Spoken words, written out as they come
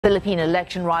Philippine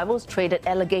election rivals traded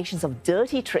allegations of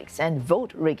dirty tricks and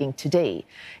vote rigging today.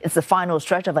 It's the final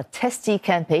stretch of a testy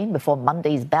campaign before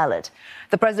Monday's ballot.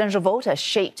 The presidential vote has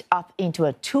shaped up into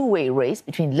a two-way race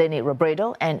between Leni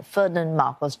Robredo and Ferdinand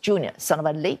Marcos Jr., son of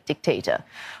a late dictator.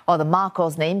 While the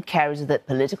Marcos name carries with it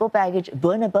political baggage,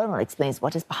 Bernal explains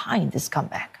what is behind this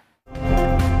comeback.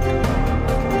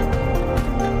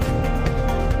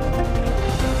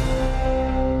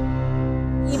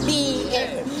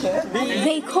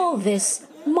 They call this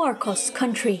Marcos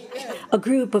country, a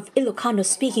group of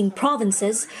Ilocano-speaking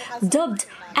provinces dubbed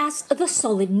as the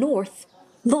Solid North.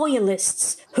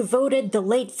 Loyalists who voted the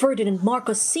late Ferdinand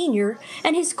Marcos Sr.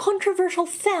 and his controversial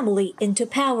family into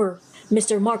power.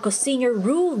 Mr. Marcos Sr.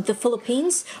 ruled the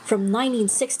Philippines from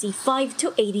 1965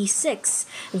 to 86.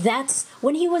 That's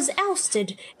when he was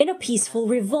ousted in a peaceful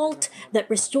revolt that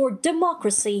restored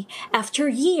democracy after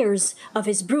years of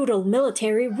his brutal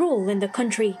military rule in the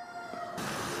country.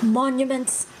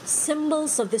 Monuments,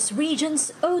 symbols of this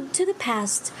region's ode to the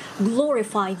past,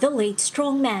 glorify the late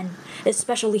strongman,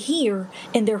 especially here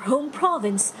in their home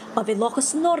province of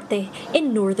Ilocos Norte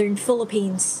in northern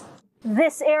Philippines.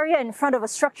 This area in front of a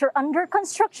structure under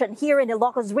construction here in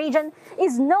Ilocos region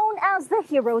is known as the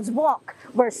Heroes Walk,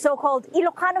 where so-called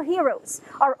Ilocano heroes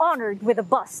are honored with a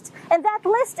bust. And that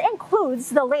list includes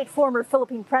the late former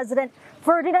Philippine President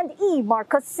Ferdinand E.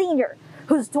 Marcos Sr.,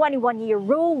 whose 21-year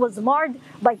rule was marred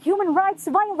by human rights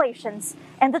violations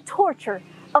and the torture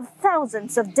of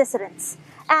thousands of dissidents.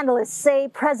 Analysts say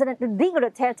President Rodrigo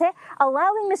Duterte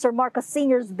allowing Mr. Marcos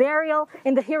Sr.'s burial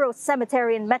in the Heroes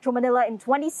Cemetery in Metro Manila in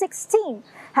 2016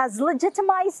 has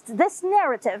legitimized this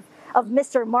narrative of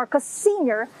Mr. Marcos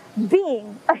Sr.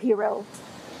 being a hero.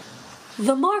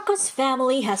 The Marcos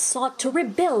family has sought to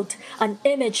rebuild an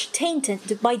image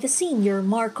tainted by the senior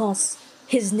Marcos.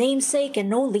 His namesake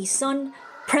and only son,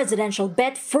 presidential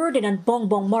bet Ferdinand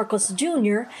Bongbong Marcos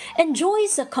Jr.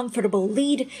 enjoys a comfortable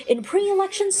lead in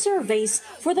pre-election surveys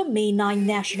for the May 9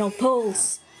 national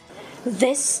polls.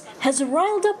 This has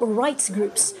riled up rights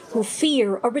groups who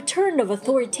fear a return of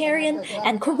authoritarian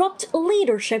and corrupt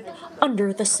leadership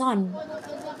under the sun.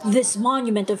 This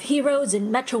monument of heroes in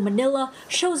Metro Manila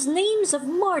shows names of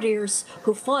martyrs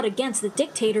who fought against the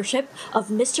dictatorship of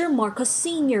Mr. Marcos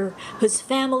Sr., whose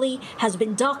family has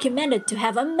been documented to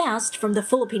have amassed from the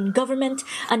Philippine government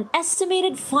an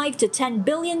estimated $5 to $10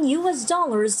 billion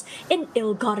in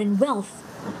ill-gotten wealth.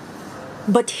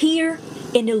 But here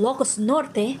in Ilocos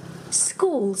Norte,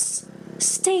 schools,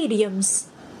 stadiums,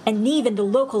 and even the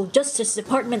local Justice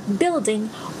Department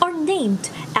building are named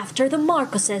after the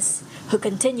Marcoses, who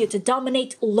continue to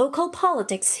dominate local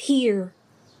politics here.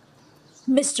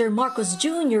 Mr. Marcos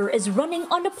Jr. is running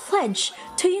on a pledge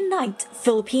to unite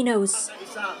Filipinos,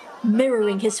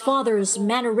 mirroring his father's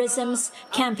mannerisms,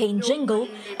 campaign jingle,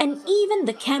 and even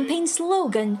the campaign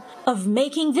slogan of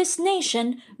making this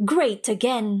nation great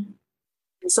again.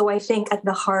 So I think at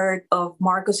the heart of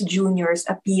Marcos Jr.'s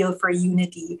appeal for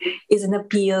unity is an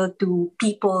appeal to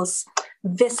people's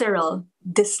visceral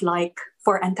dislike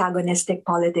for antagonistic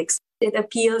politics. It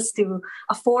appeals to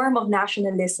a form of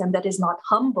nationalism that is not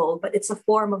humble, but it's a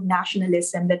form of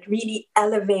nationalism that really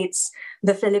elevates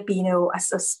the Filipino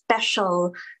as a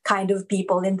special kind of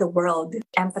people in the world,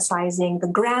 emphasizing the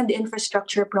grand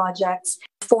infrastructure projects,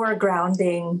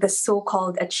 foregrounding the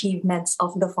so-called achievements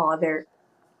of the father.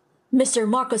 Mr.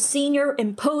 Marcos Sr.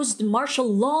 imposed martial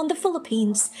law in the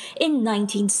Philippines in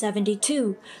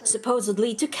 1972,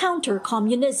 supposedly to counter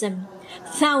communism.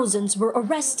 Thousands were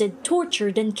arrested,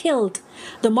 tortured, and killed.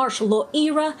 The martial law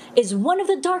era is one of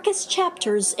the darkest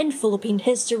chapters in Philippine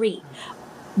history.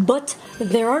 But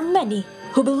there are many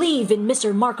who believe in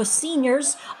Mr. Marcos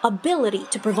Sr.'s ability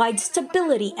to provide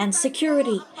stability and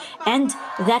security, and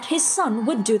that his son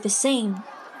would do the same.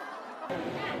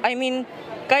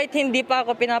 Kahit hindi pa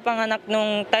ako pinapanganak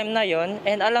nung time na yon,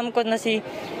 and alam ko na si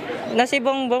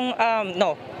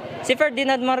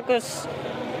Ferdinand Marcos,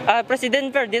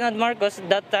 President Ferdinand Marcos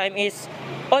that time is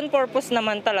on purpose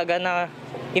naman talaga na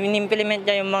in-implement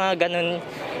niya yung mga ganun.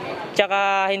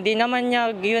 Tsaka hindi naman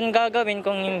niya yun gagawin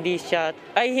kung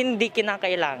hindi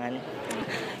kinakailangan.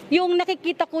 Yung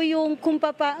nakita ko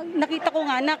nakita ko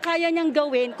nga na kaya niyang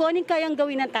gawin, kung anong kayang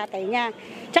gawin ng tatay niya.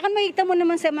 Tsaka makita mo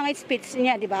naman sa mga speech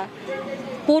niya, di ba?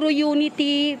 Puro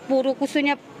unity, puro gusto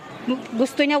niya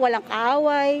walang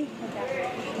away,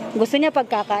 gusto niya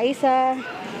pagkakaisa.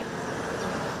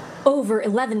 Over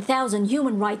 11,000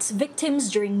 human rights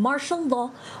victims during martial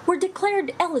law were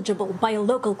declared eligible by a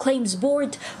local claims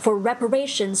board for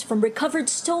reparations from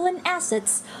recovered stolen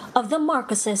assets of the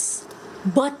Marcoses.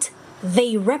 But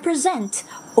they represent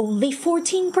only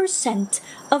 14%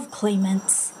 of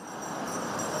claimants.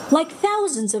 Like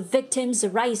thousands of victims,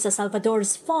 Raisa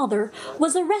Salvador's father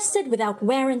was arrested without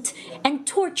warrant and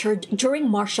tortured during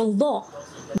martial law.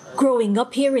 Growing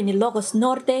up here in Ilocos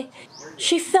Norte,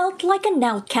 she felt like an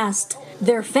outcast,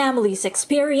 their family's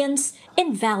experience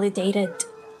invalidated.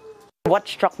 What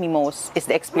struck me most is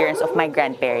the experience of my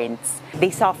grandparents.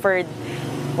 They suffered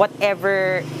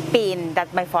whatever pain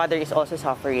that my father is also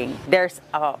suffering. There's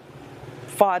a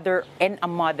father and a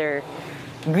mother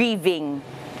grieving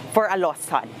for a lost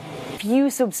son. If you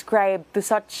subscribe to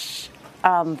such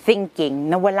thinking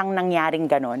na walang nangyaring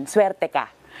ganon, swerte ka.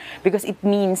 Because it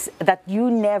means that you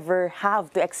never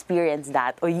have to experience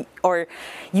that, or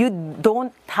you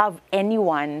don't have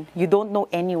anyone, you don't know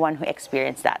anyone who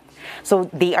experienced that. So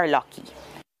they are lucky.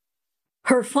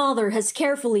 Her father has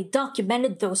carefully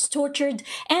documented those tortured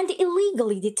and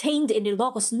illegally detained in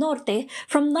Ilocos Norte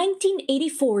from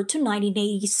 1984 to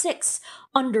 1986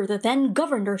 under the then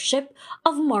governorship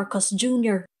of Marcos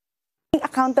Jr.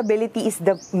 Accountability is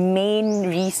the main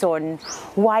reason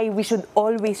why we should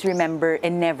always remember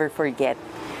and never forget.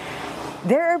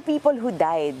 There are people who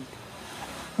died.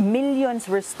 Millions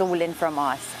were stolen from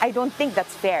us. I don't think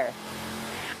that's fair.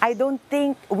 I don't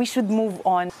think we should move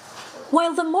on.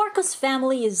 While the Marcos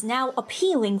family is now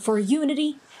appealing for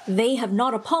unity, they have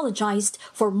not apologized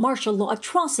for martial law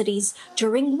atrocities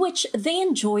during which they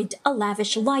enjoyed a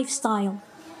lavish lifestyle.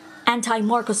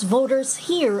 Anti-Marcos voters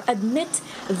here admit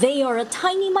they are a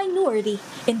tiny minority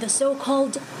in the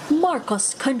so-called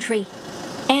Marcos country.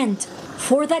 And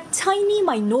for that tiny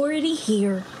minority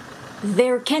here,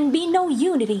 there can be no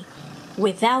unity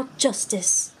without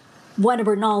justice. Juana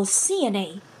Bernal,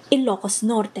 CNA, Ilocos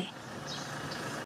Norte.